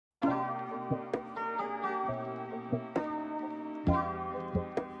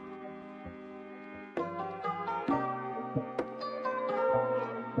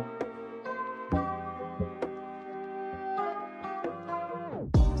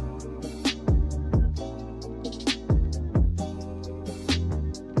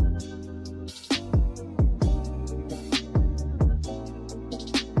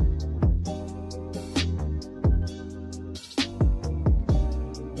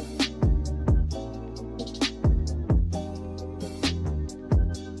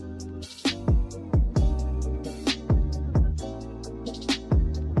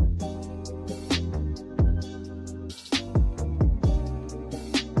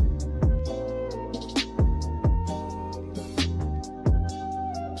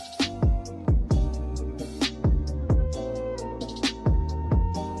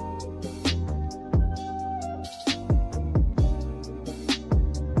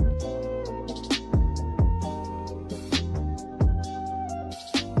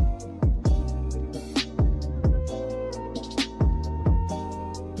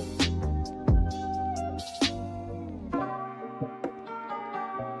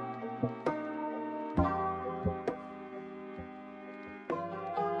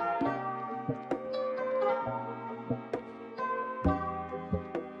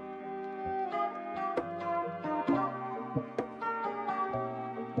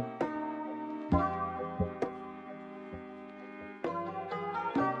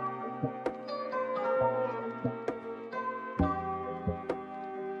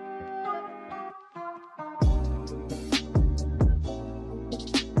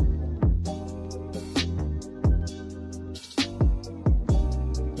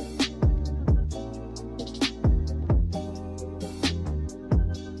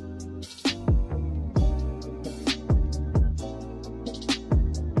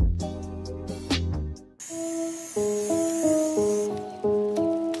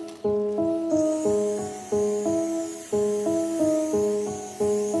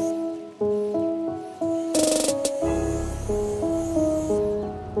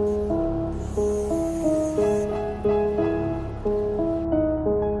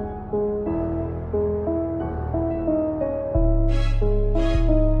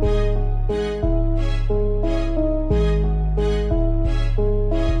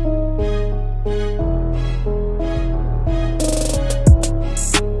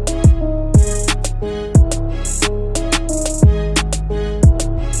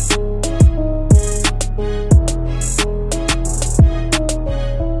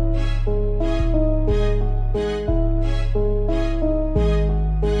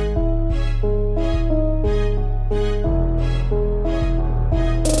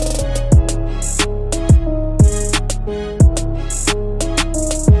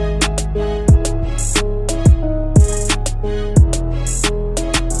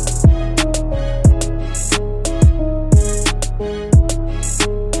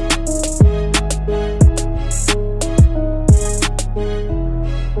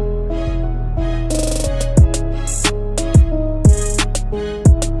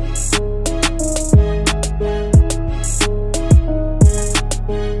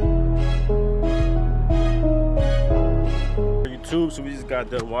So we just got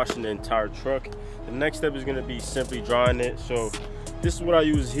done washing the entire truck. The next step is going to be simply drying it. So this is what I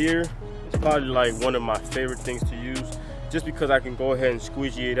use here. It's probably like one of my favorite things to use, just because I can go ahead and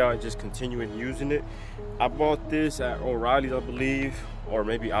squeegee it out and just continue using it. I bought this at O'Reilly's, I believe, or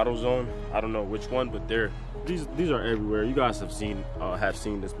maybe AutoZone. I don't know which one, but these are everywhere. You guys have seen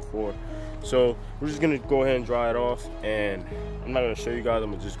this before. So we're just gonna go ahead and dry it off, and I'm not gonna show you guys.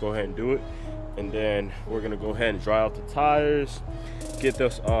 I'm gonna just go ahead and do it, and then we're gonna go ahead and dry out the tires, get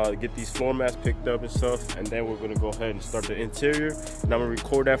these floor mats picked up and stuff, and then we're gonna go ahead and start the interior. And I'm gonna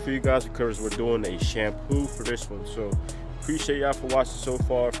record that for you guys because we're doing a shampoo for this one. So appreciate y'all for watching so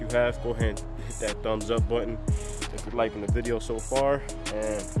far. If you have, go ahead and hit that thumbs up button if you're liking the video so far.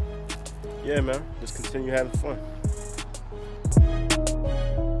 And yeah, man, just continue having fun.